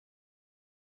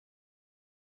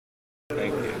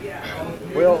Thank you.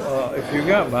 Well, if you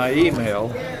got my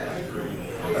email,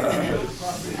 I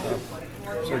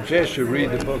suggest you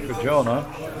read the book of Jonah,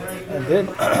 and then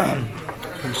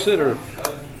consider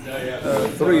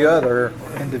three other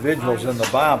individuals in the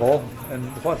Bible and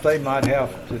what they might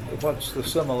have to, what's the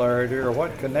similarity or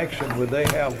what connection would they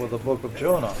have with the book of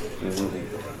Jonah.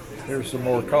 Here's some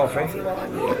more coffee.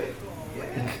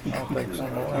 I'll take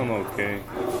some more. I'm okay.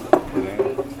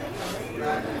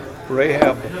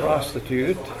 Rahab the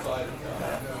prostitute.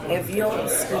 If you'll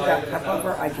scoot that cup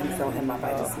over, I can fill him up.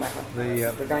 I just met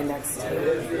the guy next to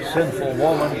you. Sinful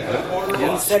woman.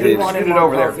 He said he wanted Scoot it more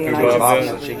over there. coffee, and To Bob I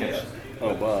so just she can.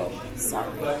 Oh, Bob.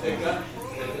 sorry.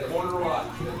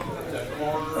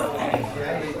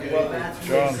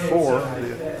 John 4,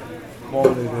 the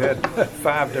woman who had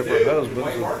 5 different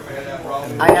husbands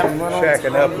and I have little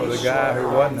shacking up with a guy who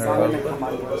wasn't her So I'm gonna husband. come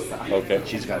on your side. Okay.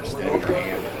 She's got to stand her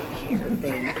hand.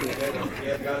 Thank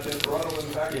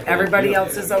you. Everybody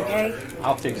else is okay?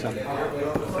 I'll take some.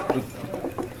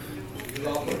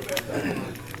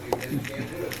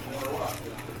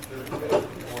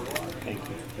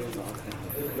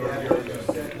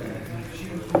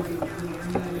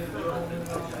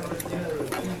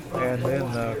 And then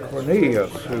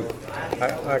Cornelius, who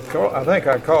I think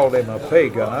I called him a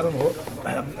pagan. I don't know.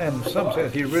 And some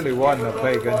said he really wasn't a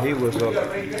pagan. He was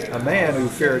a man who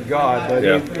feared God, but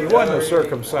he wasn't a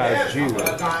circumcised Jew.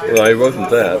 Well, he wasn't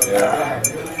that.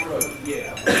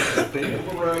 He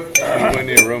wasn't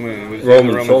a Roman. Was he a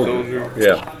Roman Roman soldier.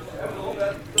 Yeah.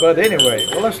 But anyway,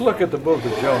 well, let's look at the book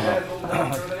of Jonah.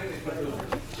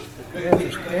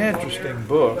 Interesting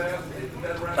book.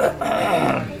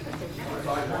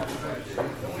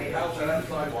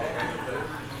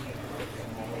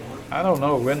 I don't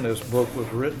know when this book was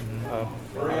written. I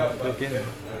don't think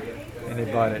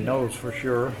anybody knows for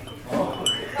sure.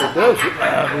 It does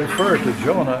refer to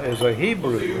Jonah as a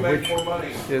Hebrew, which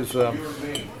is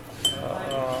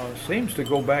seems to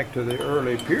go back to the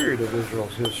early period of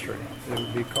Israel's history. It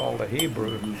would be called a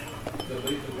Hebrew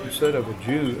instead of a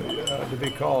Jew. To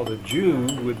be called a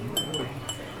Jew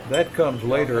that comes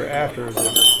later after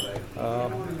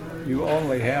you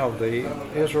only have the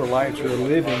Israelites who are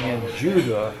living in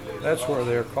Judah. That's where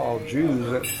they're called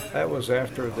Jews. That was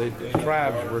after the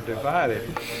tribes were divided.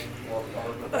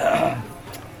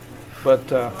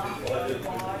 But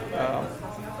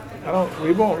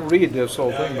we won't read this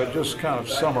whole thing, but just kind of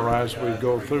summarize as we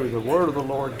go through. The word of the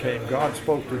Lord came. God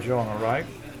spoke to Jonah, right?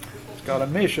 He's got a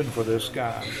mission for this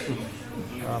guy.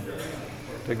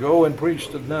 To go and preach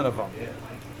to Nineveh.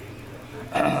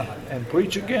 And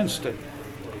preach against it,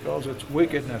 because its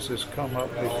wickedness has come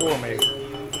up before me.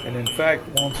 And in fact,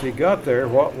 once he got there,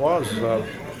 what was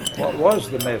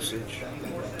the message?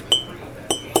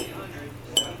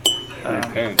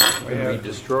 Repent. Be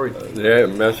destroyed. Yeah,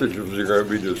 messages are going to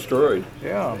be destroyed.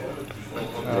 Yeah.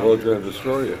 The Lord's going to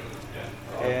destroy you.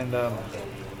 And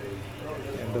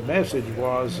the message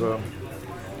was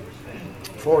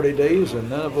 40 days and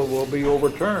Nineveh will be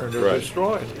overturned or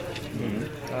destroyed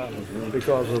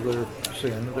because of their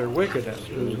sin, their wickedness.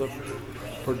 It was a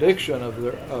prediction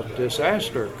of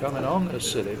disaster coming on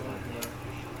this city.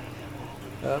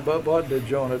 But what did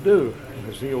Jonah do?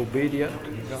 Was he obedient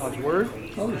to God's word?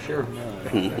 Oh, sure.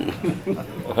 He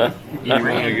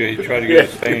tried to get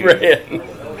his thing.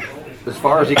 As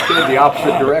far as he could, the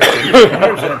opposite direction.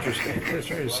 That's interesting.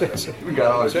 It says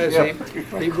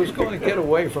he was going to get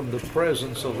away from the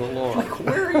presence of the Lord.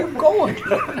 Where are you going?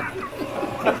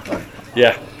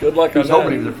 Yeah. Good luck on He's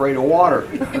hoping he that. was afraid of water.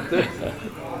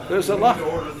 There's a lot.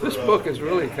 This book is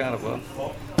really kind of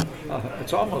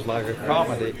it's almost like a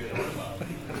comedy.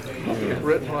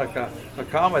 Written like a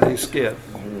comedy skit.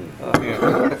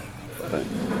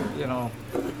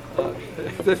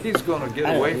 That he's going to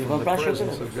get away from the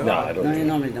presence of God. No, I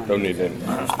don't need him.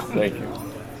 Thank you.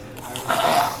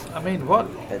 I mean, what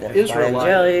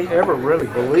Israelite ever really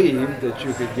believed that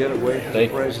you could get away from the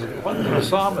presence? What did the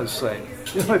psalmist say?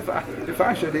 You know, if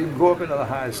I should even go up into the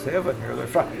highest heaven here,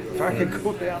 if I could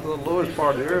go down to the lowest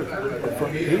part of the earth,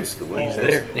 from the east to west.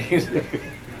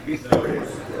 He's there.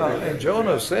 And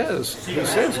Jonah says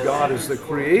God is the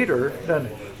creator. Then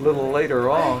a little later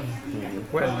on,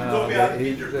 when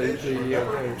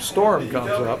the storm comes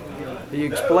up, he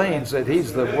explains that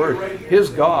he's the word. His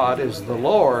God is the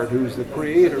Lord, who's the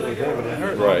creator of heaven and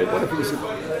earth. Right. What if he's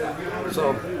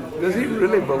so? Does he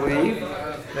really believe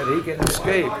that he can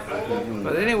escape?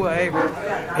 But anyway,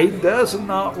 he does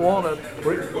not want to.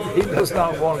 He does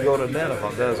not want to go to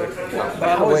Nineveh, does he?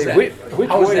 By the way,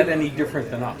 How is that any different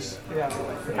than us? Yeah.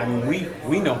 I mean,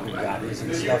 we know who God is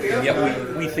and stuff, and yet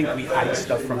we think we hide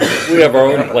stuff from him. We have our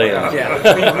own plans. Yeah,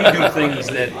 we do things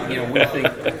that we think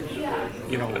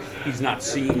you know, he's not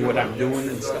seeing what I'm doing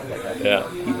and stuff like that. Yeah.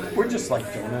 We're just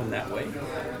like Jonah in that way,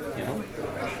 you know.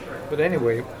 But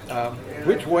anyway,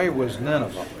 which way was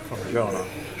Nineveh from Jonah?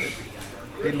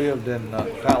 He lived in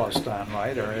Palestine,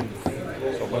 right? Or in,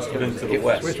 So it must have been to the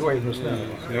west. which way was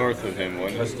Nineveh? North of him,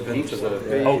 wasn't Must it? have been to the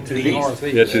To the east.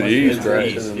 northeast. Yeah, to the east, To the right?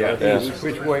 east, yeah. Yeah.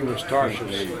 Which way was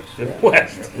Tarshish? The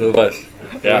west. The west.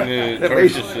 Yeah. At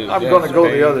least I'm going to go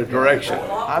the other direction.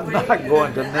 I'm not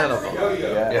going to Nineveh.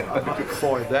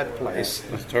 Boy, that place.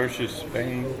 Was Tarshish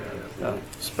Spain?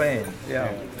 Spain,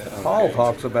 yeah. Paul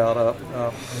talks about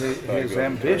his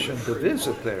ambition to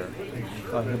visit there.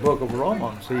 In the book of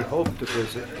Romans, he hoped to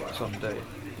visit someday.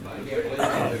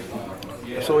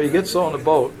 So he gets on the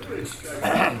boat,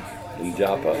 In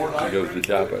Joppa. He goes to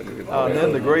Joppa. and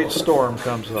then the great storm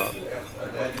comes up.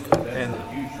 And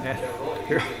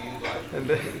here, and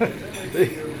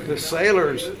the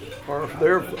sailors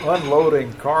they're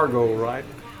unloading cargo, right?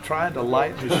 Trying to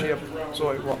light the ship so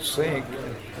it won't sink,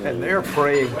 and they're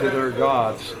praying to their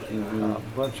gods. A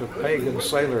bunch of pagan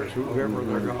sailors, whoever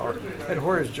their god. And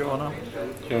where's Jonah?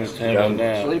 Jonah's hanging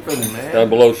down. Sleeping, man. Down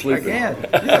below sleeping. Again,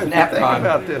 you know, if you Nap think time.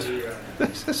 about this.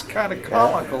 This is kind of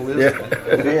comical, isn't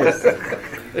It is.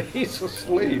 it? He's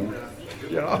asleep,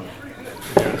 you know.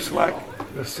 It's like,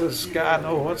 does this guy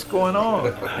know what's going on?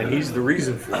 And he's the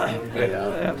reason for it.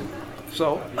 Yeah.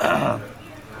 So,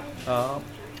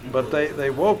 but they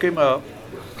woke him up.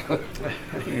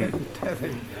 He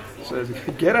says,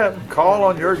 "Get up and call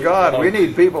on your God. We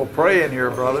need people praying here,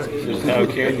 brother." Just how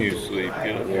can you sleep?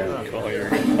 Get up and call your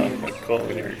God. Call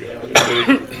on your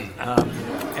God.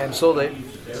 And so the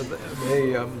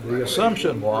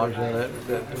assumption was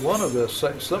that one of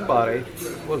somebody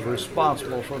was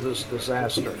responsible for this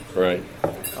disaster. Right.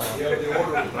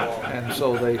 And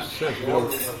so they said, "Well,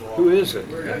 who is it?"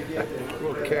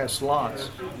 We'll cast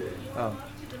lots.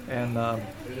 And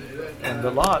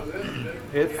the lot,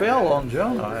 it fell on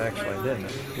Jonah, actually, didn't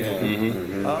it?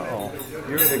 Yeah. Uh-oh,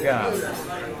 you're the guy.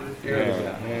 You're the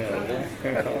guy.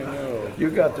 Yeah. You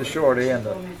got the short end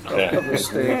of the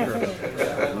stick, or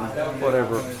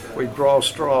whatever. We draw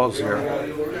straws here.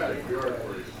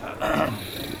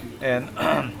 And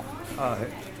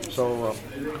so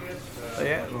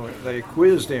they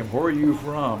quizzed him, "Where are you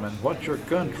from, and what's your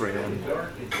country, and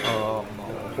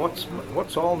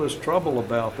what's all this trouble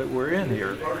about that we're in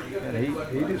here?" And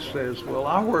he just says, "Well,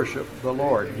 I worship the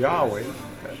Lord, Yahweh,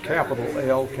 capital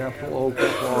L, capital O,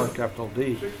 capital R, capital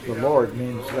D. The Lord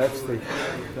means that's the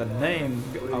name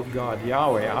of God,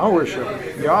 Yahweh. I worship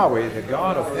Yahweh, the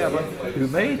God of heaven, who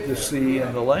made the sea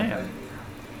and the land."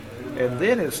 And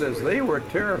then it says they were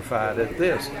terrified at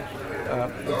this.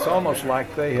 It's almost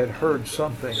like they had heard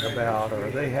something about, or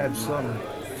they had some,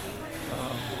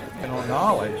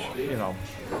 knowledge,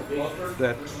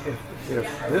 that if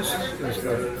this is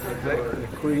the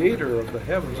creator of the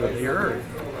heavens and the earth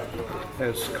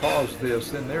has caused this,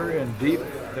 then they're in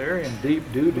deep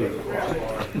doo-doo.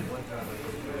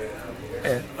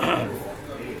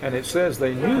 And it says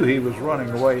they knew he was running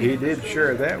away. He did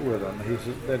share that with them. He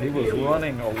said that he was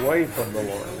running away from the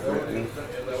Lord.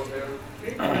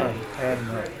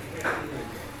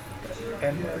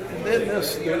 And then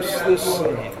this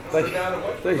scene,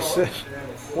 they said,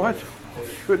 "What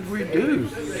should we do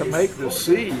to make the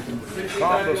sea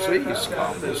calm the seas,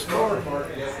 calm this storm?"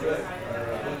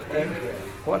 And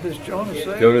what does Jonah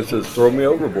say? Jonah says, "Throw me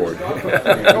overboard."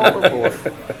 Overboard.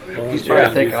 He's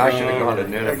probably thinking I should have gone to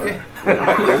Nineveh.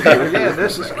 Again,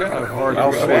 this is kind of hard to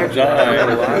imagine.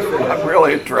 I'm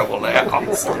really in trouble now.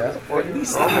 Or at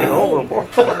least overboard.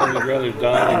 I'd rather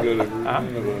die than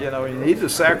go to You need to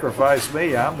sacrifice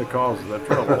me. I'm the cause of the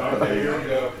trouble.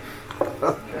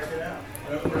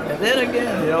 And then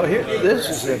again, here, this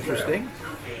is interesting.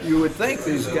 You would think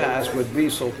these guys would be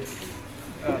so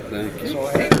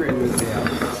angry with him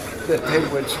that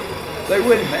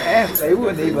they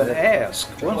wouldn't even ask.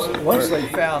 Once they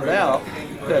found out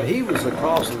that he was the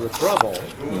cause of the trouble,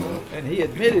 and he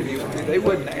admitted they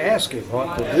wouldn't ask him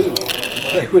what to do.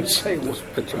 They would say, "Well,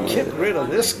 get rid of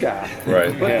this guy."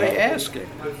 Right. But they asked him,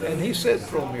 and he said,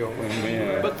 "Throw me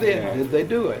over." But then, did they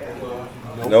do it?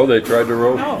 No, they tried to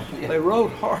row. No, they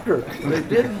rowed harder. They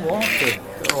didn't want to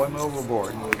throw him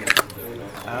overboard.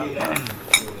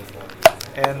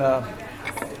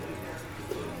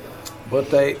 But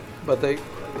they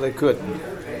couldn't.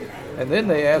 And then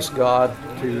they asked God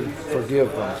to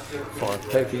forgive them for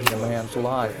taking the man's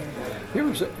life.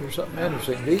 Here's something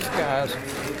interesting. These guys,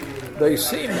 they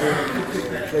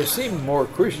seem more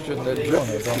Christian than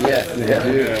Jonah, don't they?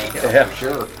 Yeah,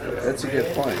 sure. That's a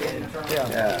good point.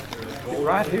 Yeah.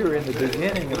 Right here in the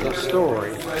beginning of the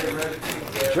story,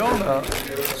 Jonah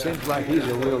seems like he's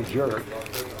a real jerk.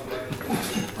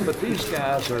 But these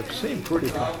guys seem pretty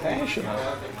compassionate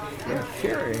and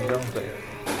caring, don't they?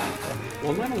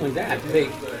 Well, not only that,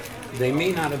 they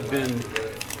may not have been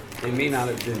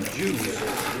Jews,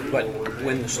 but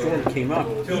when the storm came up,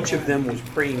 each of them was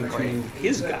praying to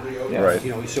his God. Right.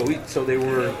 You know, so they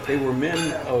were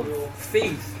men of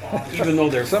faith, even though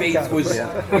their faith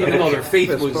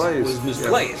was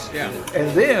misplaced. Yeah.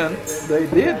 And then they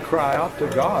did cry out to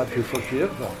God to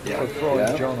forgive them for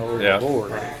throwing Jonah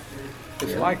overboard.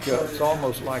 It's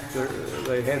almost like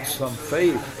they had some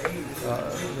faith.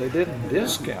 They didn't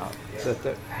discount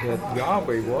that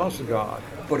Yahweh was God.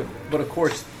 But of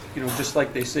course, you know, just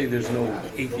like they say there's no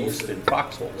atheist in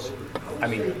foxholes. I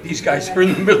mean, these guys are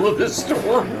in the middle of this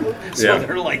storm. So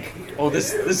they're like, oh,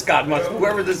 this God must,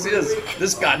 whoever this is,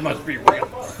 this God must be real.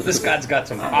 This God's got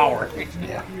some power.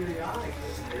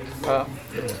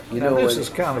 This is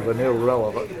kind of an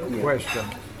irrelevant question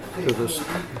to the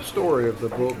story of the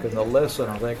book and the lesson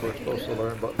I think we're supposed to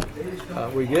learn. But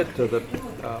we get to the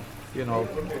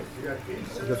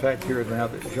fact here now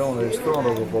that Jonah is thrown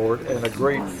overboard and a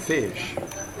great fish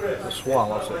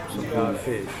swallows him, some kind of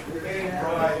fish.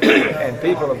 And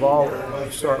people have all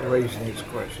start raising these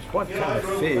questions. What kind of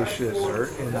fish is there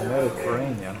in the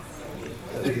Mediterranean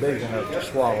that's big enough to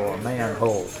swallow a man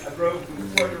whole?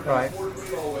 Right?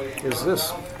 Is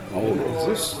this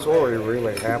story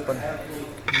really happened?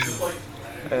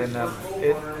 And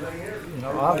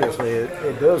obviously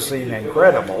it does seem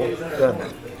incredible, doesn't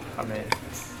it? I mean,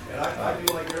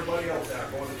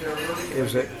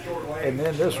 is it? And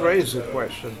then this raises the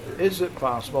question: is it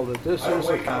possible that this is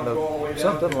a kind of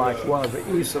something like one of the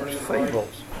Aesop's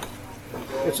fables?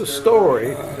 It's a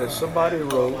story that somebody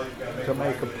wrote to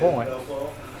make a point,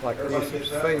 like Aesop's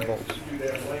fables.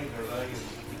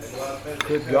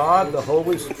 Could God, the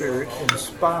Holy Spirit,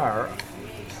 inspire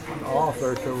an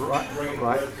author to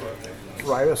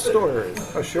write a story,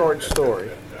 a short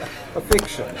story, a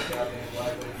fiction?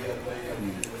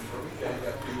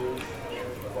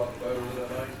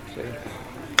 See?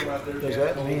 Does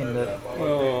that mean that?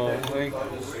 Well, like,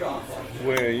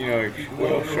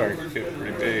 whale sharks get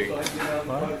pretty big.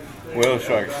 Huh? Whale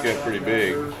sharks get pretty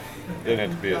big. Doesn't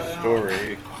have to be a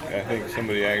story. I think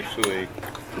somebody actually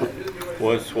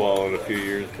was swallowed a few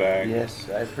years back. Yes,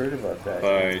 I've heard about that.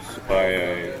 By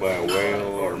a whale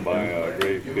or by a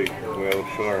great big whale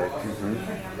shark.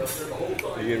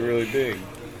 Mm-hmm. They get really big,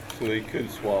 so they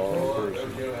could swallow a person.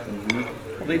 Mm-hmm.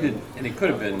 Well, they did, and it could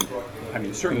have been. I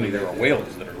mean, certainly there are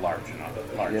whales that are large enough,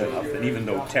 and even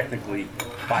though technically,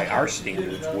 by our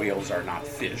standards, whales are not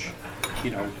fish,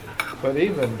 you know. But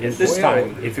even at this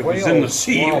time, if it was in the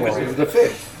sea, it was the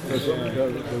fish. Does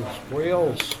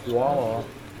whales swallow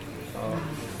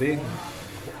big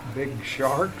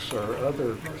sharks or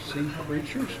other sea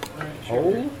creatures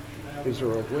whole? Is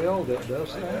there a whale that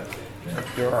does that?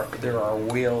 There are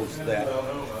whales that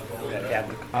have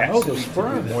the capacity. I know the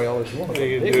sperm whale is one of the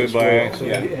They can do it biggest by whales,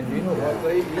 accident. and you know what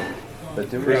they eat? But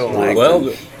there Krill.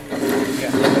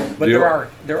 But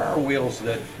there are whales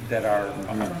that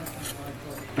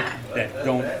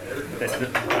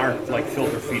aren't like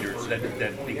filter feeders.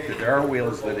 There are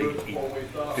whales that eat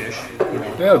fish. You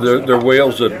know. Yeah, they're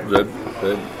whales that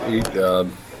eat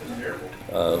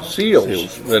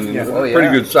seals. And pretty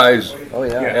good sized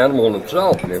animal in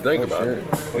itself when you think about it.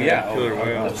 Oh yeah, Killer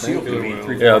whale. a seal can eat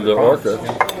 3 Yeah, the orca.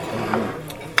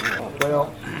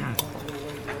 Well,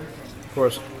 of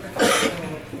course,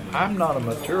 I'm not a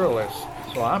materialist,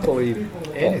 so I believe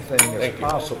anything is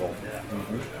possible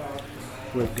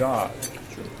with God.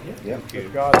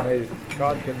 If God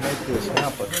can make this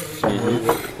happen,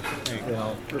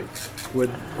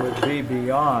 would be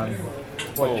beyond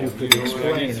what you could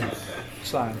explain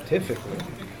scientifically.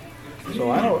 So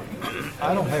I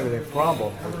don't have any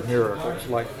problem with miracles.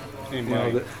 Like,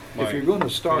 that if you're going to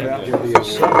start out with the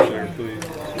assumption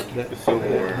that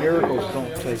miracles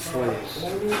don't take place,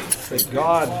 that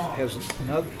God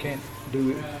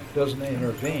doesn't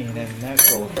intervene in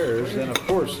natural affairs, then of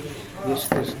course this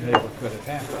never could have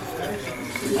happened.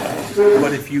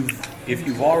 But if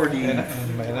you've already And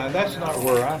that's not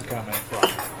where I'm coming from.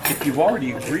 if you've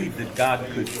already agreed that God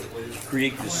could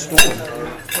create this storm,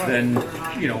 then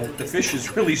the fish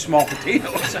is really small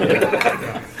potatoes.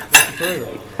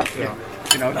 Yeah.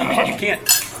 You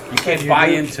can't buy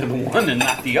into the one and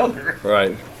not the other.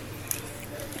 Right.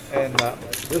 And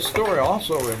this story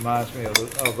also reminds me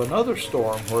of another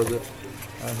storm where in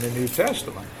the New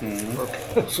Testament,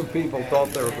 where some people thought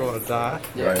they were going to die.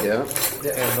 Right. Yeah.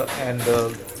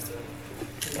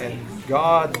 And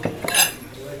God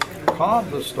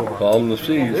calmed the storm. Calm the In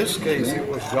seas. this case, it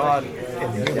was God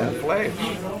in human flesh,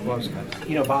 wasn't it?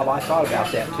 You know, Bob, I thought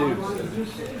about that too.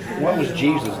 What was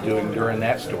Jesus doing during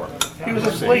that storm? He was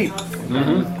asleep.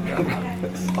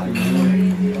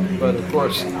 But of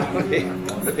course,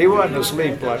 he wasn't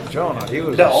asleep like Jonah. He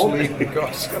was asleep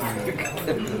because,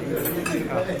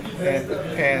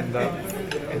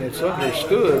 and it's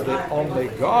understood that only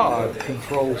God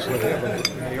controls the heaven and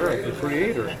the earth, the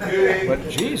Creator. But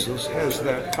Jesus has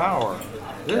that power.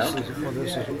 This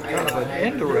is kind of an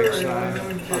indirect sign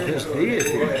of his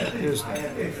deity, isn't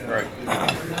it? Right.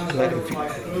 That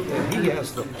he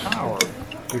has the power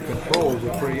to control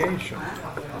the creation.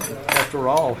 After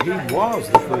all, he was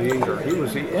the creator. He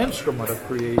was the instrument of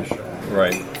creation.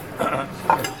 Right.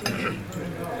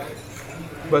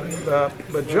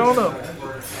 But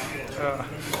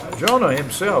Jonah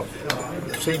himself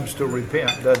seems to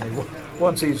repent, doesn't he?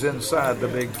 Once he's inside the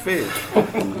big fish,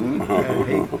 and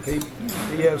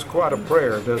he has quite a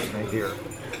prayer, doesn't he? Here.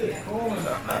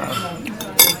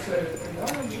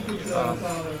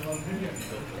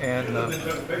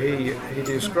 He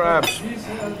describes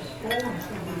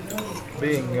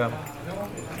being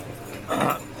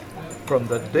from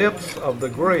the depths of the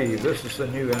grave. This is the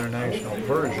New International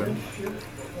Version.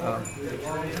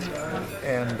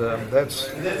 That's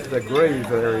the grave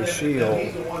there is Sheol.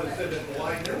 This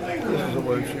is the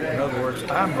word. In other words,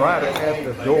 I'm right at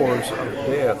the doors of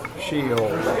death.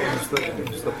 Sheol is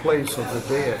the place of the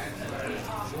dead.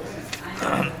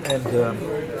 And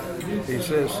he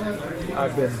says,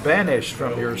 I've been banished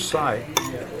from your sight.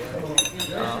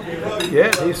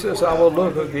 Yet he says, I will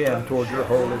look again toward your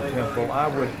holy temple. I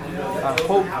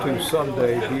hope to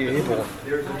someday be able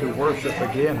to worship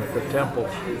again at the temple.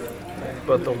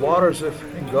 But the waters have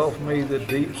engulfed me, the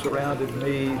deep surrounded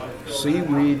me,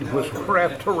 seaweed was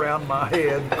wrapped around my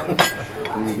head.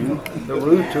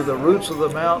 To the roots of the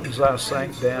mountains I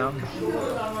sank down,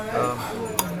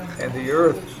 and the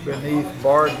earth beneath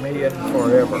barred me in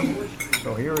forever.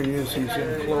 So here he is, he's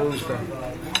enclosed,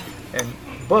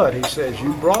 but he says,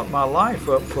 you brought my life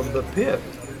up from the pit.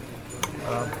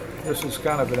 This is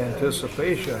kind of an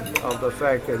anticipation of the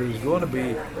fact that he's going to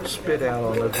be spit out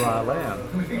on the dry land.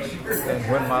 And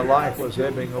when my life was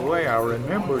ebbing away, I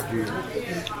remembered you,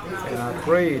 and I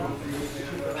prayed.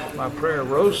 My prayer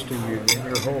rose to you in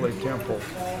your holy temple.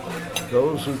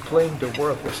 Those who cling to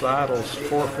worthless idols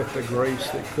forfeit the grace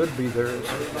that could be theirs.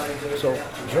 So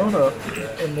Jonah,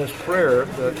 in this prayer,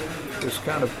 that is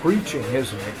kind of preaching,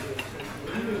 isn't he?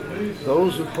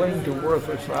 Those who cling to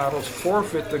worthless idols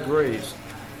forfeit the grace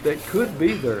that could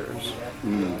be theirs.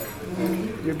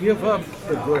 You give up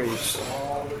the grace.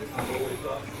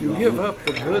 You give up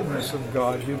the goodness of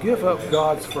God. You give up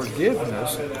God's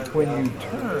forgiveness when you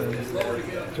turn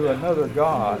to another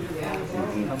God.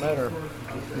 No matter,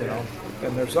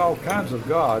 and there's all kinds of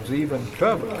gods, even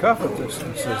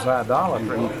covetousness is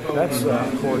idolatry. That's,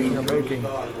 of course, you're making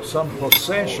some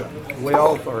possession,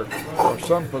 wealth or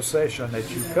some possession that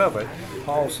you covet.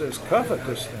 Paul says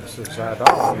covetousness is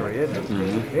idolatry, isn't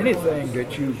it? Anything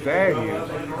that you value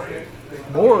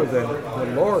more than the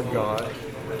Lord God,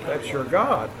 that's your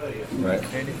God. Right.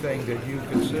 Anything that you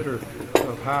consider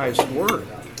of highest worth.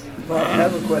 Well, I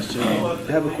have a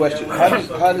question.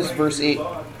 How does verse 8,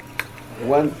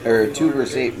 2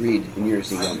 verse 8 read in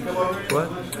yours again?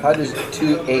 What? How does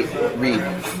 2:8 read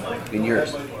in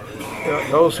yours?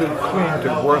 Those who cling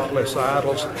to worthless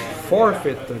idols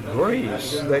forfeit the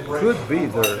grace that could be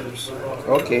theirs.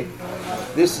 Okay.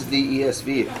 This is the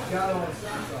ESV.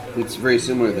 It's very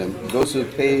similar then. Those who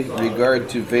pay regard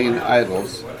to vain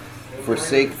idols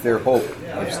forsake their hope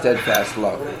of steadfast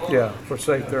love. Yeah,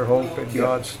 forsake their hope in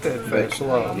God's steadfast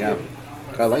love. Yeah.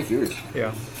 I like yours.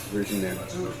 Yeah. Version there.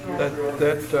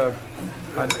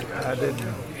 I didn't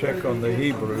check on the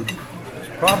Hebrew. It's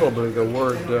probably the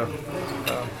word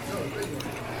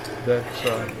that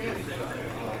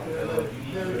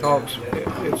talks.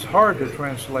 It's hard to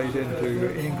translate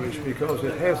into English because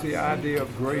it has the idea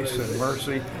of grace and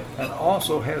mercy, and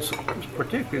also has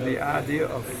particularly the idea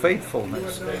of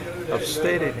faithfulness, of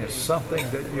steadiness, something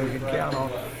that you can count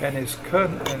on, and is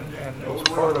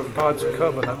part of God's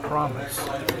covenant promise.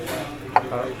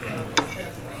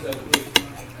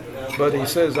 But he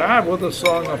says, I, with a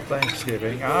song of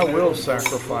thanksgiving, I will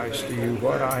sacrifice to you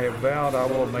what I have vowed I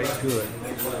will make good.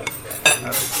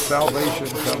 Salvation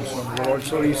comes from the Lord.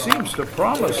 So he seems to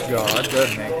promise God,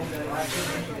 doesn't he,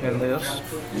 in this,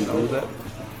 that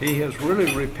he has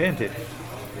really repented.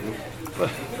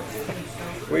 But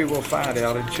we will find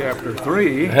out in chapter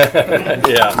 3 that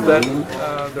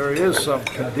there is some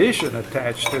condition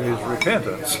attached to his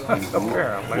repentance,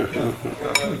 apparently.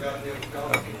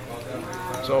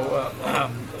 So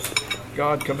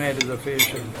God commanded the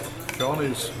fish, and Jonah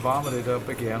is vomited up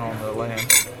again on the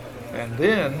land. And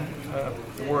then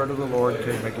the word of the Lord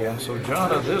came again. So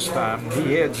Jonah, this time,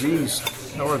 he heads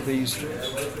east, northeast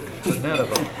to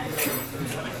Nineveh.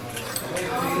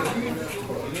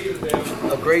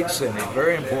 A great city,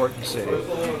 very important city.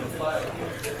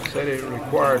 Said it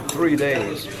required 3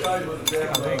 days. I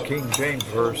think King James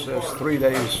verse says 3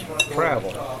 days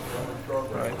travel.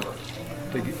 Right?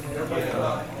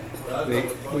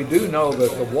 We do know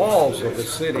that the walls of the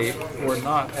city were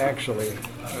not actually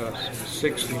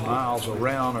 60 miles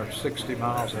around or 60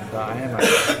 miles in diameter.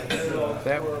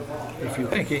 That, if you're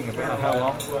thinking about how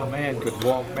long a man could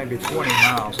walk, maybe 20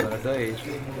 miles in a day,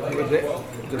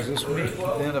 does this mean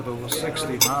then if it was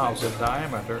 60 miles in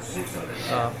diameter,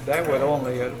 that would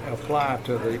only apply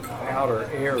to the outer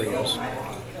areas.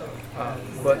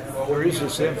 But there is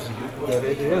this emphasis that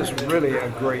it is really a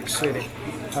great city,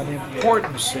 an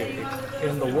important city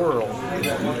in the world. You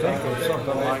think of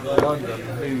something like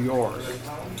London, New York,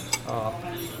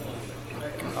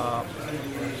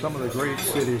 some of the great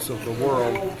cities of the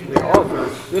world. The author,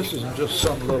 this isn't just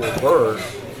some little bird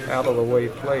out of the way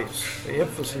place. The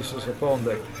emphasis is upon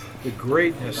the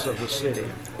greatness of the city.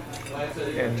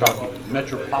 And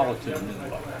metropolitan.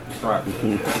 Right.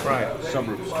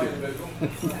 Suburbs too.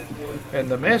 And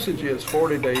the message is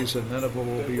 40 days and Nineveh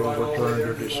will be overturned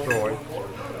or destroyed.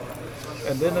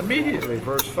 And then immediately,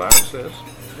 verse 5 says,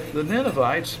 the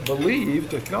Ninevites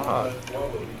believed God.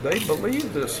 They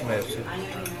believed this message.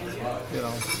 You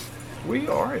know, we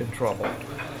are in trouble.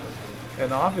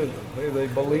 And obviously they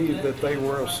believed that they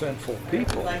were a sinful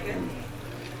people.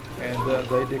 And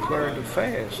they declared to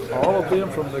fast. All of them,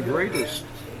 from the greatest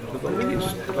to the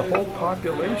least, the whole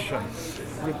population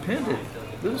repented.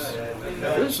 This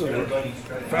is, in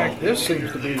fact, this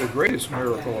seems to be the greatest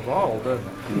miracle of all, doesn't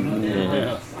it?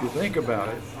 Yeah. If you think about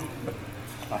it.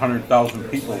 100,000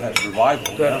 people had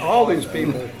revival. That all these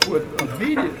people would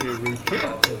immediately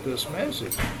repent of this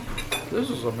message. This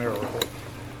is a miracle,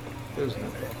 isn't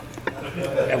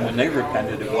it? And when they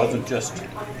repented, it wasn't just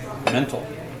mental.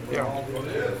 Yeah.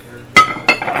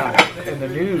 And the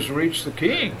news reached the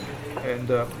king, and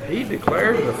he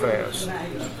declared the fast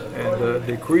and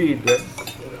decreed that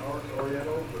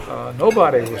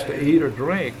nobody was to eat or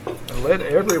drink, and let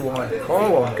everyone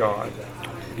call on God,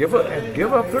 give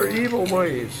up their evil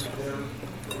ways.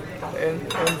 And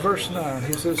verse 9,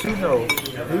 he says, who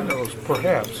knows,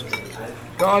 perhaps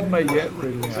God may yet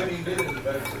relent,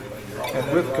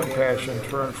 and with compassion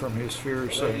turn from his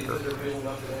fierce anger.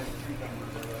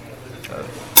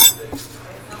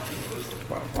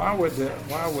 Why would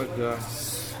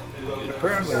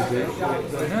apparently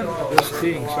this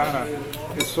king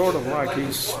it's sort of like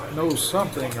he knows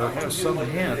something or has some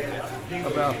hint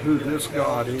about who this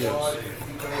God is.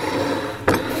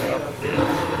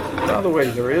 By the way,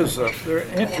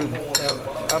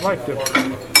 I'd like to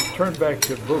turn back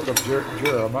to the book of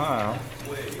Jeremiah,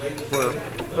 where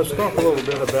let's talk a little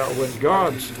bit about when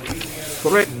God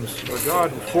threatens or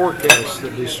God forecasts the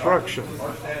destruction.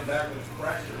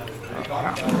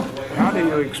 How do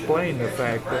you explain the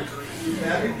fact that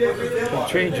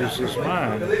he changes his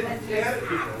mind?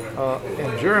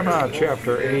 In Jeremiah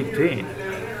chapter 18,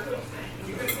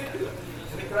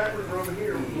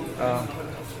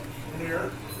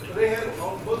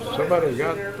 somebody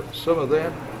got some of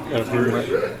that?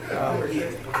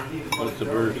 What's the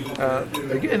verse?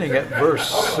 Beginning at verse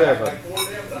 7.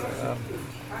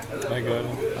 I got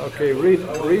it. Okay,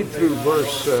 read through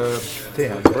verse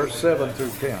 10, verse 7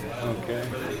 through 10. Okay.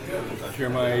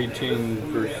 Jeremiah 18,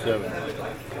 verse 7.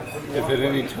 If at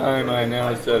any time I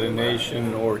announce that a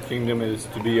nation or kingdom is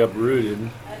to be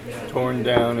uprooted, torn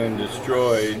down and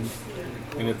destroyed,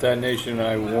 and if that nation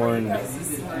I warned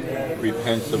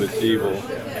repents of its evil,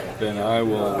 then I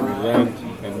will relent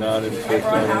and not inflict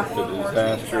on it the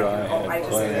disaster I had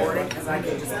planned.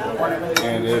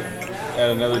 And if at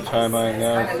another time I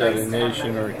announce that a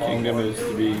nation or a kingdom is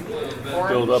to be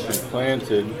built up and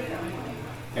planted,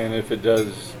 and if it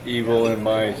does evil in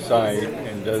my sight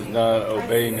and does not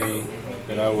obey me,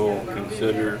 then I will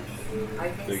consider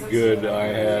the good I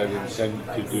had intended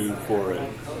to do for it.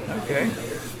 Okay.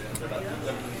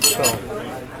 So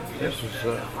this is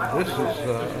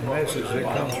a message that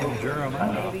comes from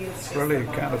Jeremiah, really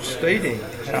kind of stating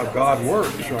how God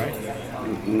works, right?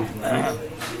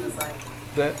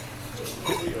 That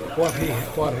what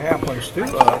happens to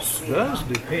us does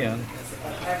depend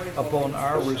upon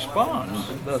our response,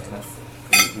 doesn't it?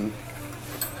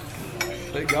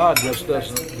 That God just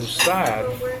doesn't decide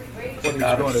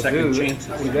what he's going to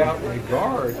do without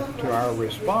regard to our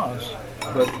response,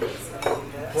 but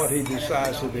what he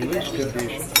decides to be least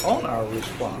condition on our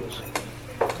response.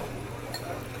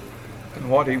 and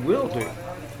what he will do.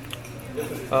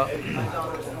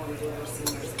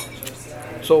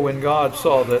 So when God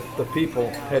saw that the people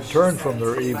had turned from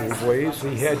their evil ways,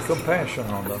 he had compassion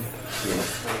on them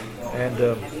and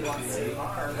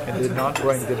did not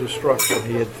bring the destruction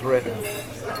he had threatened.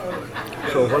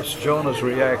 So what's Jonah's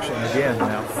reaction again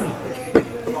now?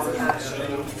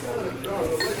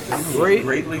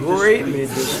 Greatly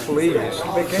displeased.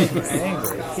 He became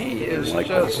angry. He is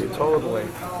just totally.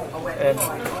 And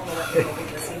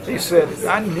he said,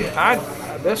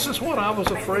 this is what I was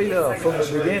afraid of from the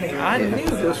beginning. I knew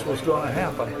this was going to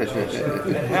happen.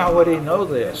 And how would he know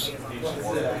this?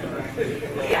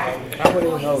 How would he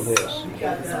know this?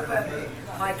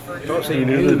 Because he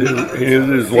knew that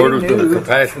his Lord was the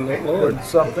compassionate Lord.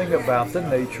 Something about the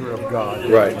nature of God.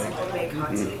 Right.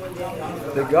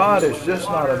 That God is just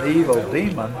not an evil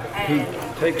demon. He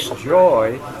takes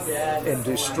joy in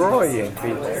destroying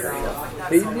people.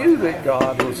 He knew that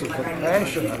God was a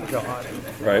compassionate God.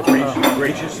 Right.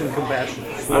 Gracious and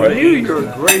compassionate. I knew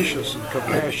you're gracious and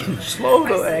compassionate, slow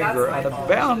to anger, and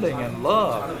abounding in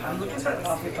love.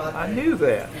 I knew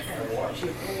that.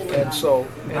 And so,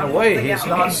 in a way, he's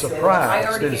not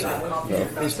surprised, is he? No.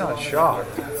 He's not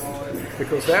shocked.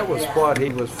 Because that was what he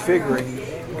was figuring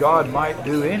God might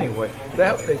do anyway.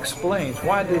 That explains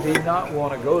why did he not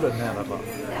want to go to Nineveh?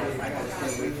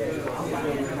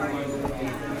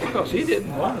 Because he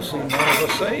didn't want to see Nineveh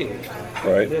saved.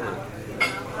 Right. Did he?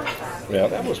 Yeah.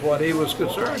 That was what he was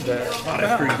concerned about. Not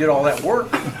after he did all that work.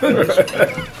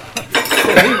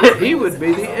 So he would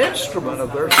be the instrument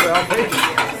of their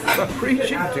salvation by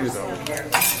preaching to them.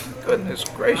 Goodness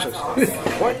gracious.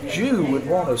 What Jew would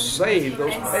want to save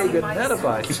those pagan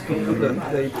Ninevites?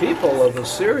 The people of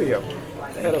Assyria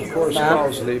had, of course,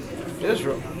 caused the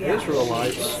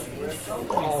Israelites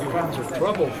all kinds of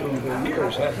trouble through the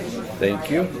years, hadn't they? Thank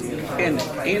you. And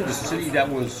the city that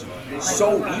was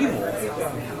so evil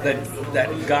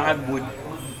that God would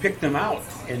pick them out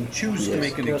and choose to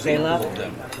make an example of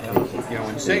them. You know,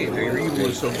 and say, their evil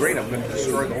is so great, I'm going to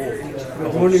destroy the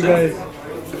whole Morning, city. guys.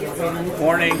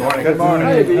 Morning. Good morning.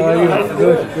 How are you? Good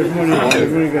morning.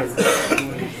 Good morning, guys.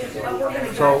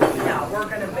 So,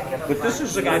 but this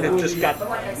is the guy that just got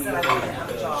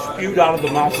spewed out of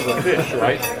the mouth of a fish,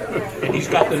 right? And he's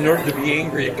got the nerve to be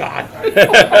angry at God.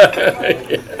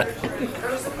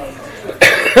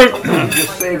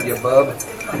 just saved you, bub.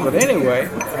 But anyway,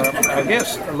 I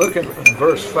guess looking in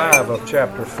verse 5 of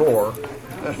chapter 4,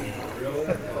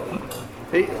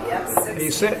 he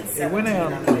went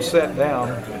out and sat down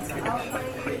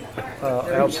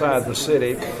outside the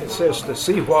city. It says to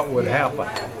see what would happen.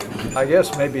 I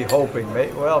guess maybe hoping,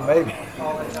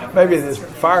 maybe this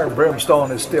fire and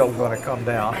brimstone is still going to come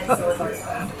down.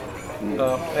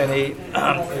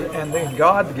 And then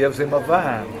God gives him a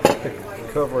vine to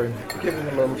cover him, give him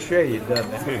a little shade,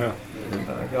 doesn't he? Yeah.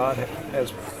 God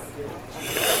has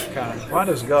kind of. Why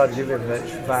does God give him that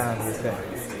vine, you think?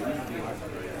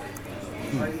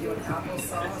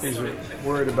 He's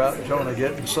worried about Jonah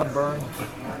getting sunburned.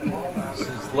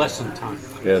 It's lesson time.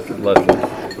 Yeah, it's a lesson.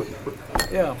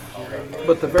 Yeah,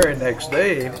 but the very next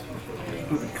day,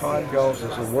 God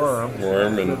causes a worm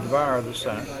to devour the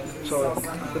son. So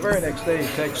the very next day, he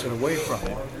takes it away from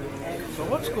him. So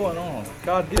what's going on?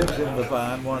 God gives him the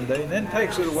vine one day and then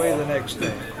takes it away the next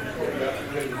day.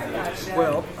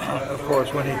 Well, of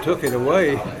course, when he took it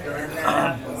away,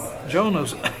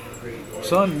 Jonah's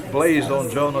sun blazed on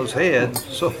Jonah's head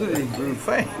so that he grew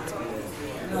faint.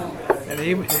 And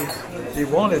he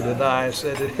wanted to die and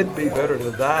said it'd be better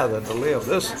to die than to live.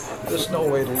 There's no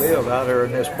way to live out here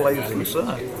in this blazing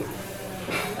sun.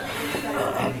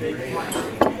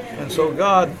 And so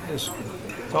God is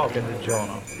talking to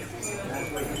Jonah.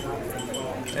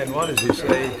 And what does he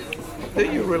say? Do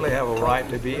you really have a right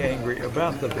to be angry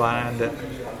about the vine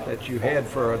that you had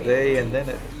for a day and then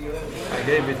I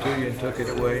gave it to you and took it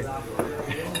away?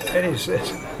 And he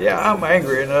says, yeah, I'm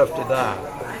angry enough to die.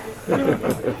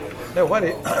 Now,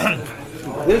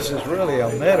 this is really a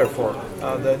metaphor.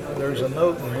 There's a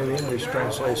note in the New English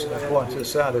translation that points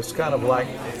this out. It's kind of like,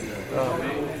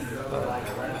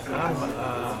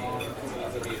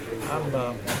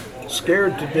 I'm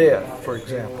scared to death, for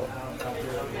example.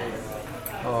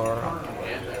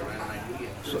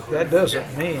 So that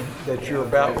doesn't mean that you're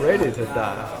about ready to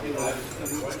die,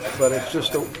 but it's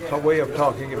just a way of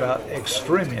talking about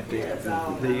extremity,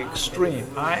 the extreme.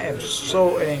 I am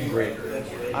so angry.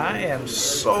 I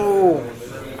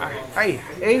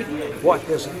hate what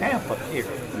has happened here.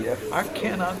 I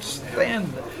cannot stand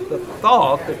the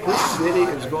thought that this city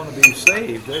is going to be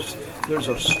saved. There's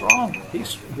a strong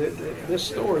piece. This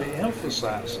story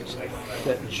emphasizes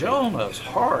that Jonah's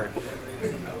heart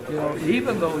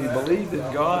even though he believed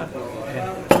in God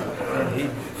and he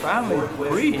finally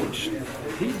preached,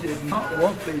 he did not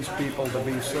want these people to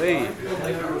be saved.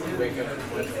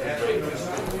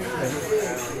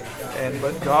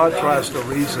 But God tries to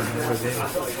reason with him.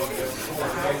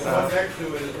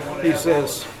 He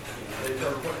says,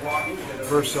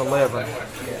 verse 11,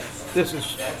 this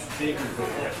is the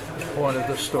point of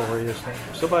the story, isn't it?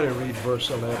 Somebody read verse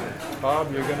 11.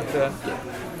 Bob, you're going to tell?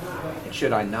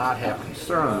 Should I not have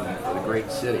concern for the great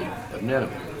city of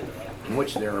Nineveh, in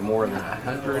which there are more than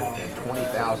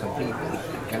 120,000 people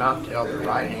who cannot tell their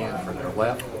right hand from their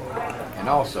left, and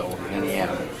also many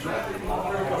animals?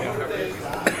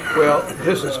 Well,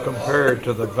 this is compared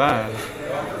to the vine.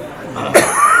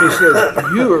 He says,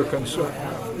 you are concerned.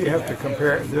 You have to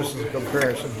compare, this is a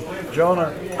comparison.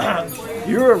 Jonah,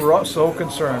 you're so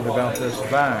concerned about this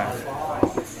vine,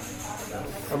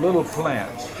 a little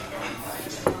plant.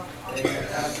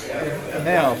 And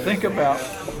now, think about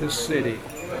this city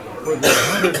where there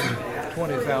are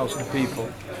 120,000 people.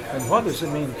 And what does it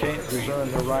mean, can't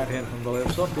discern the right hand from the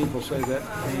left? Some people say that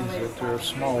means that they're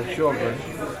small children.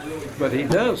 But he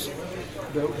does.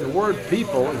 The word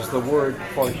people is the word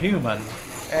for human,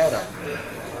 Adam.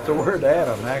 The word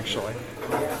Adam, actually.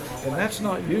 And that's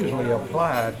not usually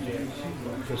applied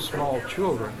to small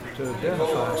children, to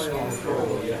identify small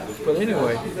children. But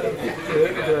anyway,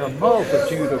 there are a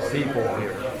multitude of people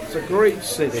here. It's a great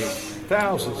city,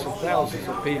 thousands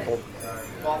of people.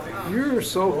 You're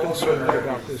so concerned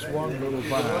about this one little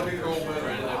vine.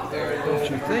 Don't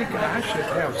you think I should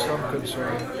have some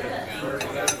concern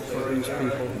for these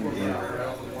people?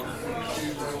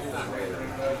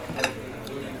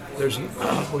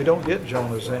 We don't get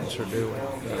Jonah's answer, do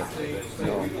we?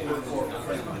 No.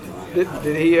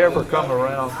 Did he ever come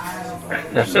around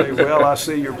and say, well, I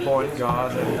see your point,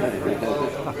 God? I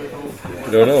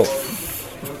don't know.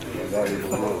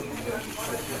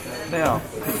 Now,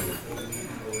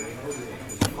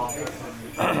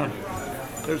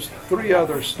 there's three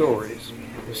other stories.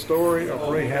 The story of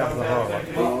Rahab the harlot.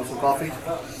 Some coffee?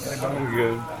 I'm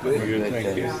good.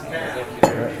 Thank you.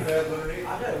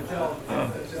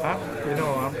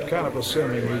 I'm kind of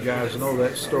assuming you guys know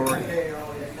that story.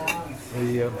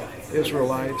 The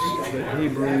Israelites, the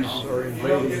Hebrews, are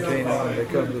invading Canaan and they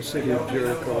come to the city of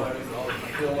Jericho.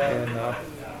 And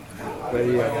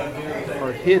they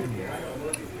are hidden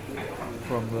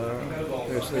from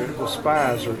the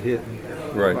spies are hidden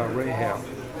by Rahab.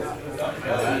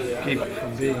 Keep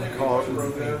from being caught and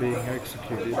from being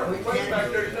executed.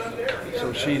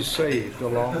 So she's saved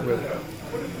along with them.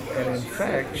 And in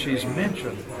fact, she's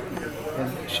mentioned,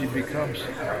 and she becomes,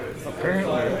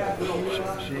 apparently,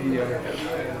 she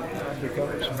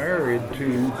becomes married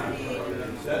to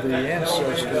the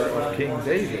ancestor of King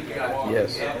David.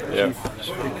 Yes. Yeah.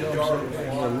 She becomes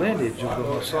in the lineage of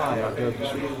the Messiah, doesn't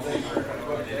she?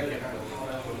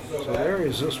 So there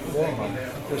is this woman,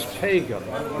 this pagan,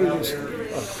 who is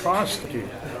a prostitute,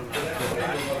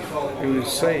 who is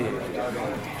saved.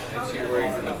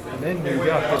 And then you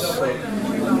got this,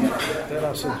 then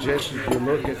I suggest you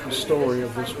look at the story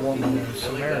of this woman in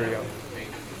Samaria.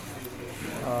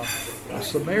 A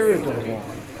Samaritan woman,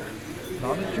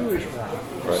 not a Jewish woman,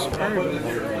 a Samaritan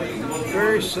woman,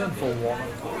 very sinful woman.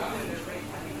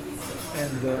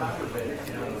 And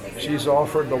she's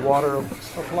offered the water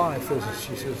of life.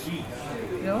 She says,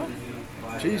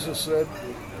 Jesus said,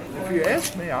 if you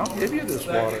ask me, I'll give you this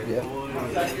water. Yeah.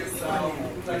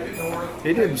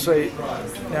 He didn't say,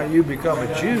 now you become a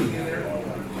Jew.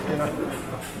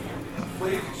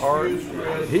 Or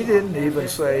he didn't even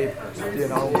say,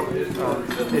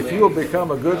 if you'll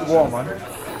become a good woman,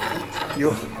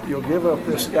 you'll give up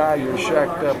this guy you're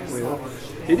shacked up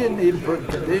with. He didn't even put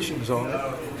conditions on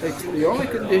it. The only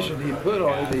condition he put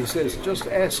on it, he says, just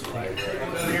ask me,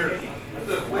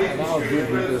 and I'll give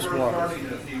you this water.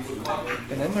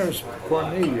 And then there's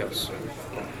Cornelius.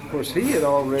 Of course, he had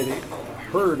already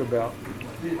heard about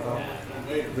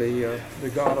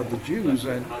the God of the Jews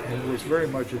and was very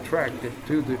much attracted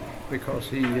to because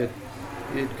he had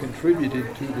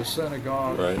contributed to the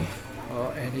synagogue,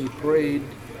 and he prayed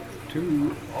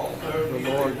to the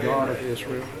Lord God of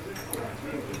Israel.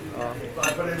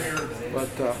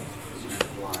 But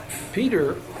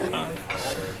Peter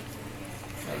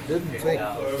didn't think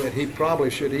that he probably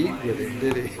should eat with him,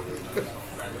 did he?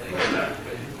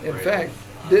 In fact,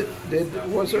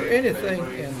 was there anything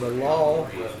in the law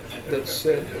that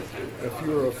said if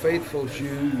you're a faithful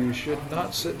Jew, you should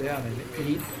not sit down and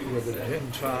eat with a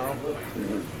Gentile?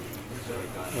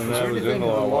 Was there anything in the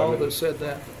law that said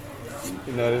that?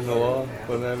 Isn't that in the law?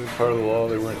 Wasn't that part of the law?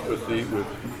 They weren't supposed to eat with.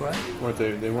 What? Weren't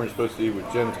they? They weren't supposed to eat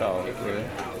with Gentiles, were they?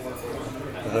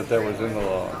 I thought that was in the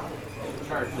law.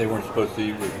 They weren't supposed to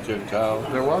eat with Gentiles.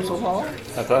 There was a law?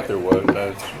 I thought there was.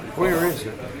 Where is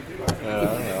it?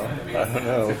 I don't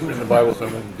know. In the Bible,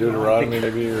 somewhere, Deuteronomy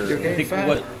maybe, or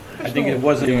I think it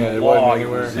wasn't in the it law. wasn't It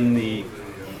anywhere. was in the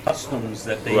customs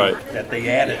that they Right.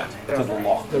 added to the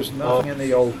law. There's nothing in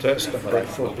the Old Testament that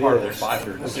forbids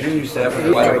the Jews to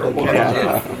eat Yeah. with the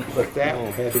Gentiles, but that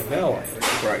had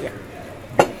developed. Right.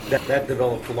 That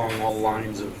developed along all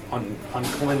lines of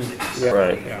uncleanliness. Yeah.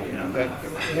 Right. Yeah. That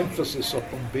emphasis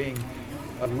upon being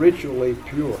ritually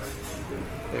pure.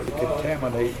 It would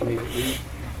contaminate me to eat,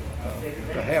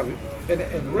 to have it.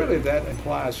 And really that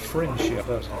implies friendship,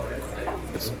 doesn't it?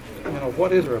 It's,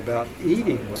 what is there about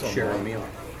eating with someone? Share a meal.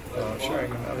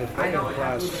 Sharing a meal. That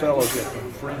implies fellowship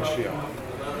and friendship.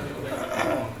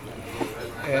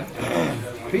 And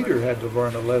Peter had to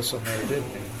learn a lesson there, didn't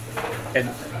he?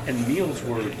 And meals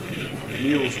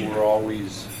were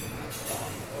always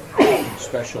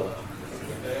special,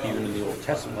 even in the Old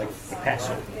Testament, like the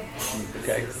Passover.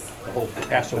 Okay, the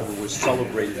Passover was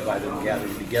celebrated by them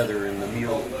gathering together, and the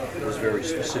meal was very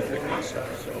specific and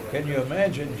stuff. So Can you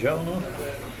imagine Jonah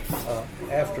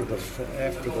after the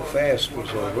fast was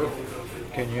over?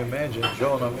 Can you imagine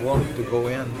Jonah wanting to go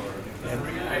in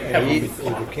and eat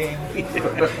with the king,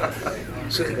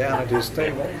 sit down at his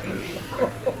table?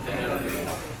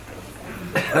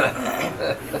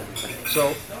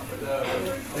 So,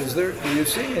 do you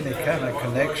see any kind of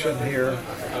connection here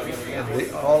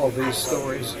in all of these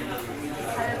stories?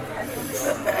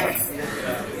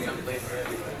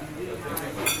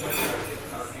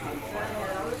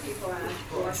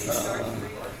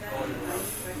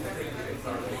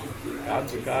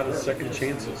 God's a God of second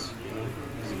chances.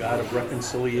 He's a God of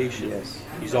reconciliation. Yes.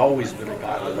 He's always been a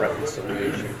God of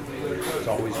reconciliation. It's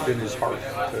always been his heart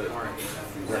to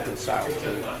reconcile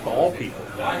to all people.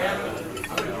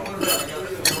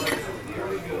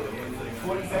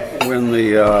 When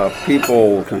the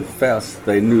people confessed,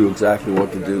 they knew exactly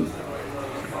what to do.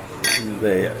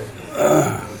 They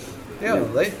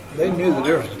They knew the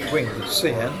difference between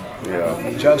sin,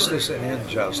 justice, and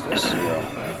injustice.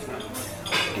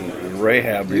 and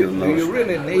Rahab even Do you knows.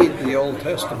 really need the Old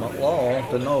Testament law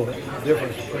to know the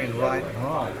difference between right and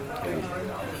wrong?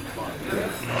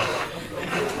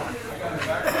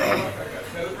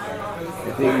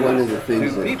 I think one of the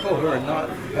things Do that people who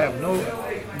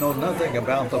know nothing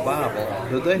about the Bible,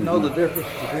 do they know the difference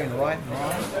between right and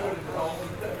wrong?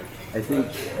 I think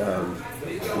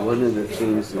one of the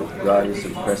things that God has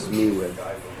impressed me with,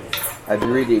 I've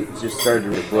been just started to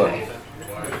read a book.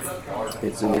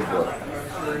 It's a new book.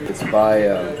 It's by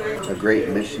a great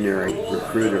missionary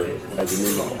recruiter by the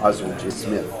name of Oswald J.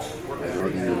 Smith. I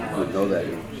don't know if you would know that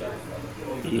name.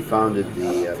 He founded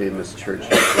the famous church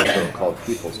in Israel called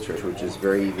People's Church, which is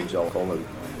very evangelical and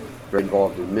very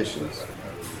involved in missions.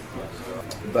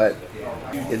 But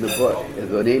in the book,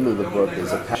 the name of the book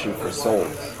is A Passion for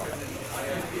Souls.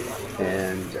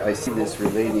 And I see this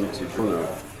relating to Jonah.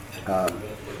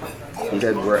 He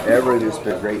said, wherever there's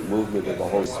been a great movement of the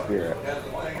Holy Spirit,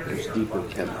 there's deep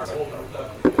repentance,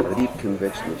 a deep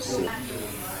conviction of sin.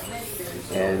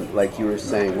 And like you were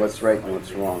saying, what's right and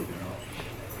what's wrong.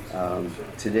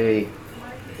 Today,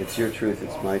 it's your truth,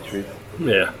 it's my truth.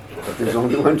 Yeah. But there's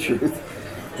only one truth.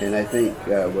 And I think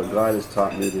what God has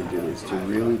taught me to do is to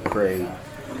really pray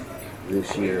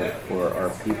this year for our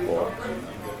people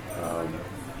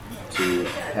to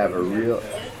have a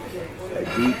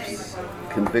deep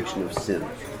conviction of sin.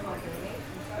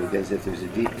 Because if there's a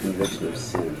deep conviction of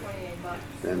sin,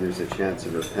 then there's a chance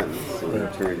of repentance and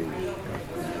returning.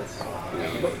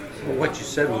 Well, what you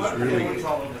said was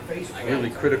really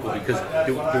critical, because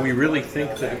do we really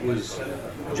think that it was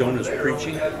Jonah's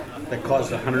preaching that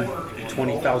caused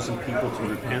 120,000 people to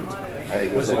repent? I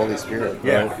think it was the Holy Spirit.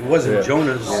 Yeah, it wasn't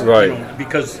Jonah's, Right.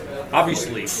 Because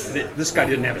obviously this guy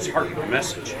didn't have his heart in the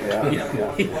message.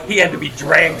 Yeah. He had to be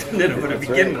dragged to Nineveh to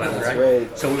begin with, That's right?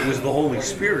 right. So it was the Holy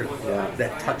Spirit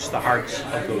that touched the hearts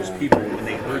of those people when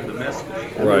they heard the message.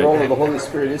 And the role of the Holy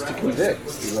Spirit is to convict.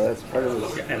 That's part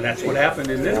of it. And that's what happened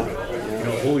in Nineveh.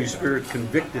 The Holy Spirit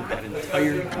convicted that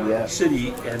entire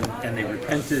city, and they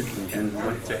repented and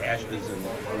went to ashes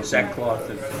and sackcloth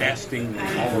and fasting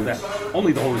and all of that.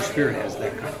 Only the Holy Spirit has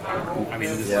that kind of power. I mean,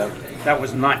 that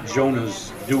was not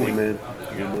Jonah's doing. Amen.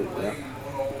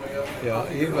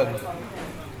 Yeah, even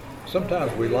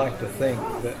sometimes we like to think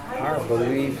that our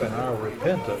belief and our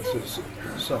repentance is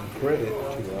some credit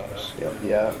to us.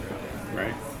 Yeah.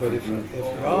 Right. But if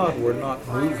God were not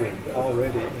moving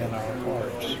already in our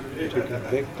hearts to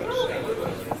convict us,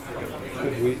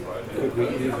 could we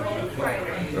even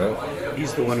repent?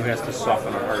 He's the one who has to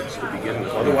soften our hearts to begin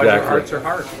with. Otherwise, our hearts are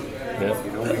hard.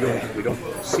 You know, we don't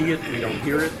see it, we don't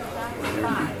hear it.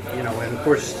 You know, and of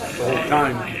course, the whole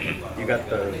time you got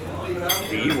the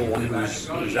evil one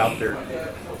who's out there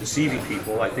deceiving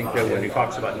people. I think that when he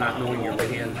talks about not knowing your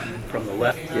right hand from the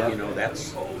left, you know,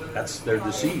 that's they're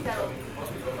deceived.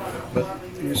 But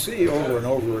you see over and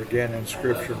over again in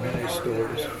Scripture many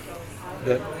stories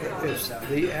that it's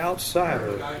the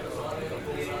outsider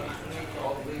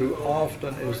who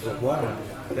often is the one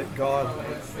that God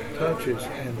touches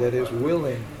and that is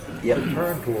willing to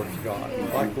turn towards God,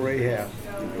 like Rahab.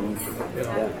 You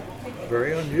know,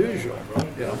 very unusual.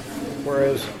 You know,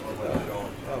 whereas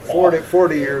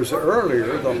 40 years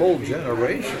earlier, the whole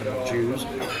generation of Jews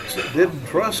didn't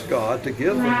trust God to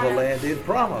give them the land He'd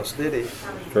promised, did He?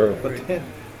 Sure.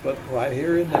 But right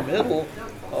here in the middle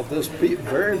of this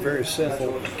very, very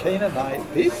sinful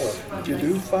Canaanite people, you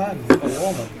do find a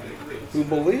woman who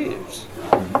believes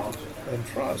and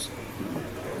trusts.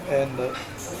 And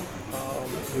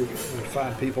you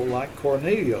find people like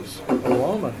Cornelius, a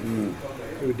woman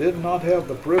who did not have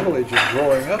the privilege of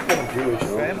growing up in a Jewish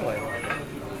family.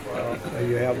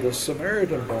 You have the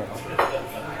Samaritan woman.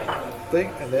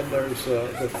 And then there's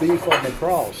the thief on the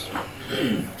cross.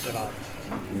 You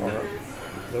know,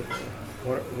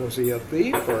 was he a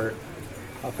thief, or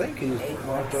I think he's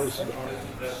one of those?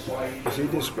 Is he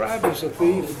described as a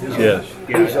thief? Yes.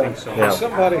 He's I think so. he's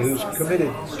somebody who's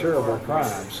committed terrible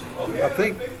crimes. I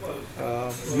think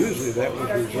usually that was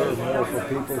reserved more for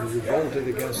people who revolted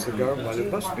against the government.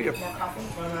 It must be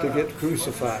to get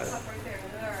crucified.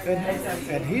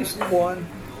 And he's the one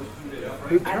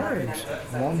who turns.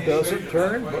 One doesn't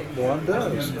turn, but one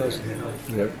does, doesn't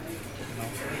he? Yep.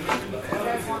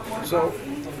 So,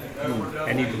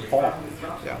 And even Paul.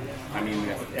 yeah. I mean,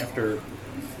 after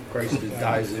Christ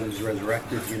dies and is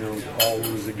resurrected, you know, Paul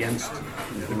was against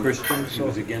the Christians. He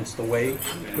was against the way.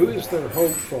 Who is there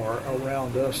hope for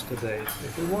around us today?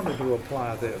 If we wanted to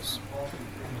apply this,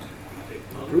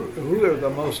 who are the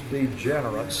most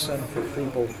degenerate, sinful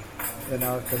people in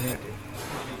our community?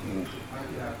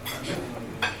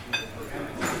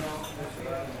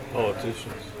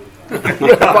 Politicians.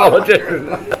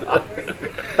 Politicians.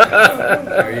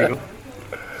 There you go.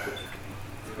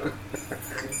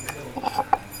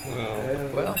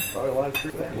 Well, probably a lot of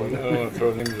truth that way.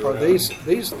 Throw things Are around.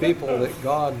 these people that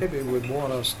God maybe would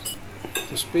want us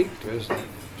to speak to, is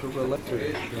to relate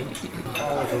to,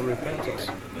 call to repentance?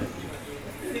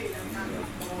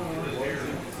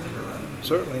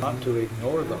 Certainly not to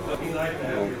ignore them.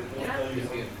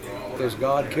 Does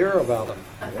God care about them?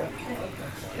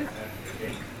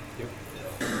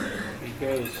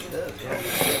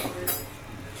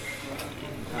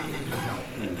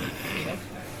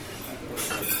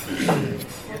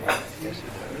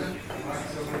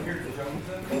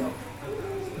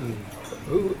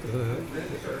 Who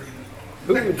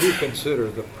would you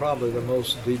consider probably the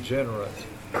most degenerate,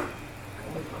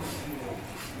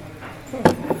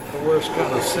 the worst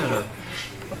kind of sinner?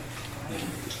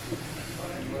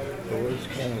 The worst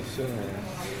kind of sinner.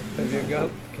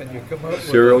 Can you come up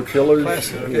Serial with a killers?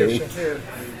 classification here?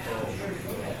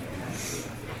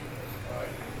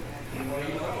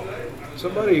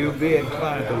 Somebody you'd be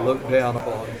inclined to look down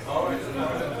upon.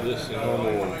 Just a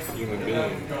normal human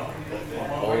being.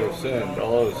 All have sinned.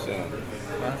 All have sinned.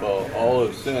 All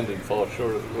have sinned and fall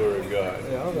short of the glory of God.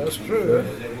 Yeah, that's true.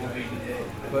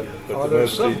 But are the there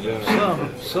most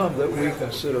degenerate. some that we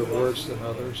consider worse than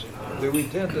others? Do we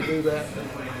tend to do that?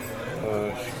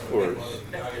 Of course.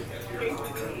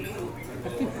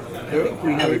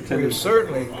 We're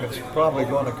certainly probably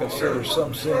going to consider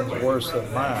some sins worse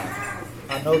than mine.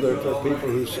 I know that there are people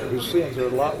whose sins are a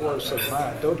lot worse than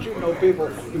mine. Don't you know people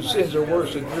whose sins are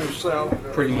worse than yourself?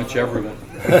 Pretty much everyone.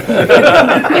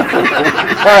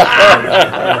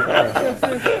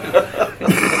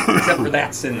 Except for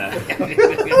that sin.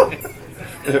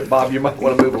 Bob, you might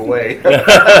want to move away.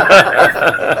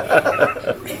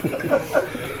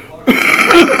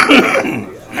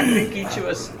 I think each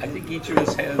of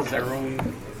us has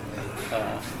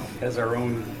our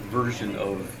own version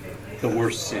of the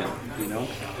worst sin. You know,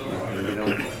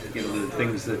 the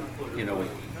things that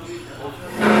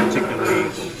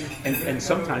particularly, and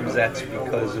sometimes that's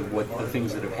because of the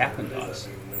things that have happened to us.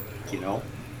 You know,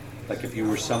 like if you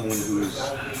were someone who's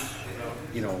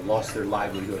lost their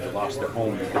livelihood or lost their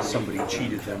home because somebody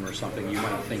cheated them or something, you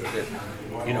might think that,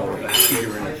 a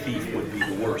cheater and a thief would be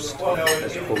the worst,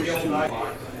 as opposed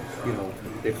to,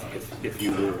 if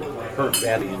you were hurt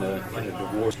badly in a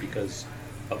divorce because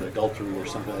of adultery or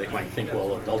something, they might think,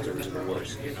 well, adulterers are the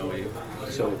worst,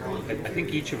 So I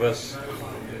think each of us,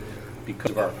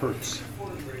 because of our hurts,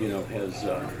 has.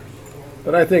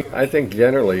 But I think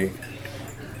generally,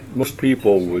 most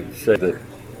people would say that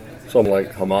someone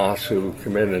like Hamas who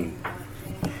come in and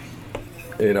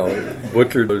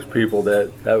butchered those people,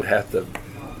 that would have to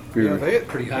be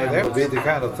Pretty high. That would be the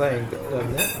kind of thing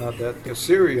that the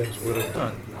Assyrians would have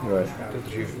done right. to the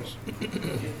Jews.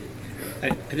 I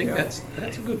think that's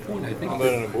a good point. I think How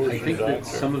about an abortion that doctor?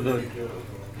 some of the,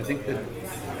 I think that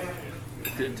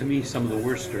to me some of the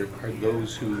worst are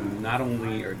those who not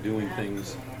only are doing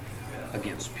things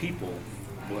against people,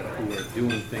 but who are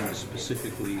doing things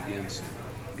specifically against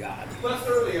God.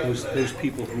 Those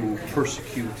people who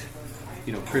persecute,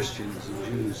 Christians and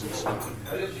Jews and stuff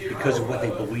because of what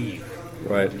they believe.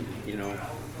 Right.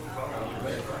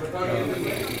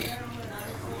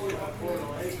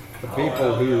 The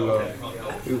people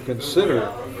who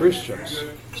consider Christians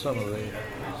some of the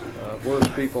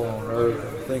worst people on earth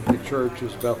and think the church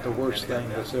is about the worst thing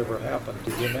that's ever happened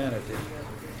to humanity.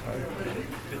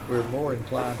 We're more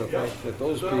inclined to think that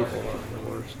those people are the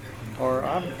worst. Or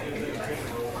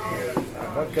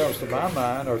what comes to my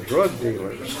mind are drug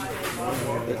dealers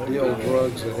that deal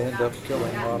drugs that end up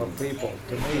killing a lot of people.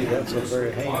 To me, that's a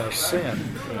very heinous sin.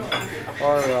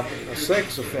 Or a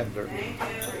sex offender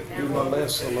who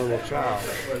molests a little child.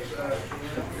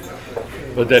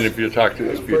 But then if you talk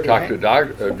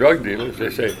to drug dealers, they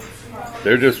say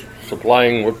they're just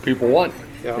supplying what people want.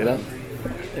 Yeah.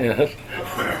 Yes.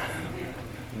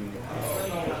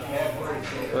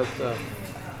 But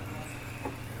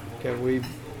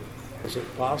is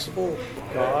it possible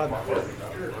God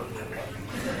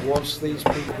wants these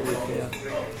people to repent?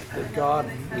 That God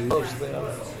loves them?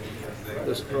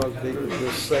 This drug dealer,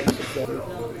 this sex offender,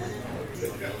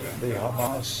 the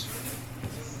Hamas,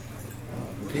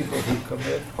 people who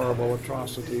commit horrible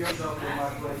atrocities. I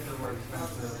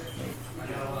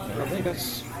think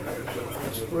that's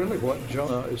really what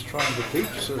Jonah is trying to teach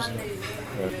us, isn't it?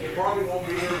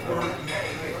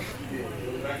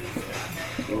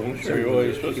 Sure,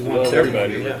 you're supposed to wants love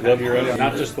everybody. everybody, yeah. Love your enemies.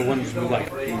 Not just the ones you like.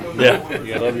 Yeah.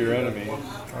 You love your enemies.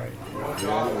 Right.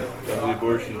 Love the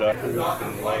abortion doctors and love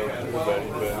everybody.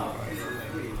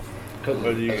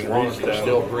 But you As can long reach as they're them.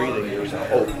 still breathing, there's a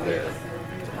hope there.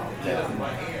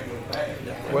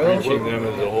 Well, Reaching them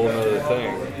is a whole other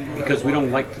thing. Because we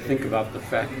don't like to think about the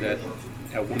fact that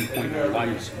at one point in our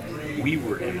lives we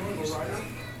were enemies.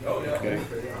 Okay?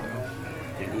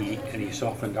 And he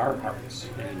softened our hearts,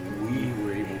 and we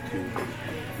were able to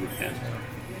repent.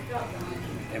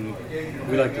 And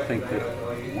we like to think that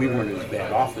we weren't as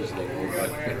bad off as they were,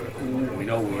 but we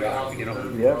know we are.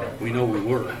 We know we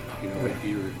were.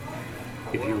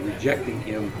 If you're rejecting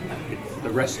him, the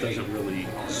rest doesn't really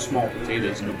small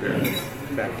potatoes compared to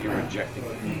the fact you're rejecting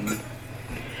him.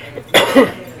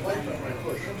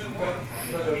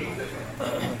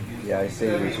 Yeah, I say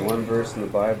there's one verse in the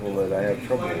Bible that I have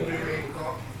trouble with.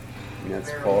 And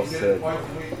that's Paul said,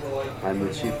 I'm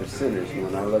the chief of sinners. And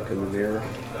when I look in the mirror,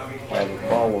 I have a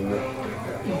problem that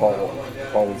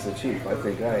Paul is the chief. I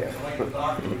think I am.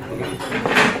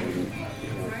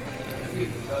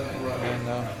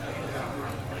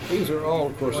 And these are all,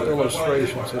 of course,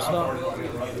 illustrations. It's not.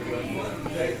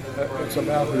 It's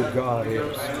about who God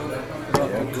is,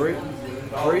 about the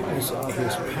greatness of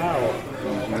His power,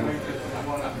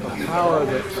 a power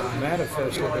that's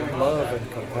manifested in love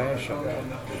and compassion,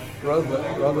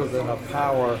 rather than a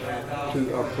power to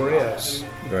oppress.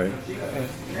 Right. And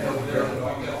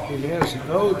He has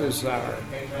no desire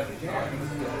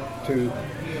to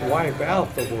wipe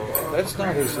out the world. That's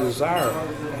not His desire.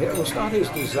 It was not His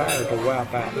desire to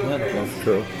wipe out Nineveh. That's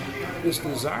true. His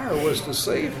desire was to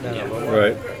save Nineveh.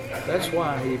 Right. That's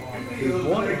why he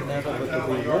wanted Nineveh to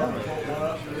be won.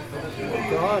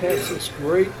 God has this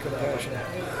great compassion.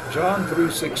 John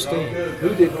 3:16.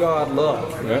 Who did God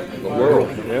love? Yeah. The world.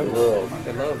 Yeah. The world.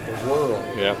 He loved the world.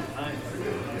 Yeah.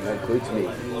 That includes me.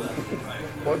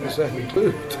 What does that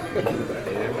include?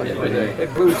 It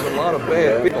includes a lot of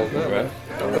bad people, doesn't it?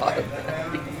 Right.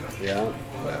 Yeah.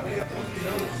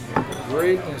 The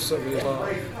greatness of His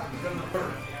love.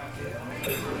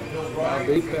 How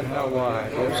deep and how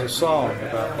wide. There's a song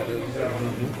about that, isn't there?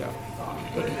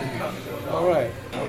 Yeah. All right.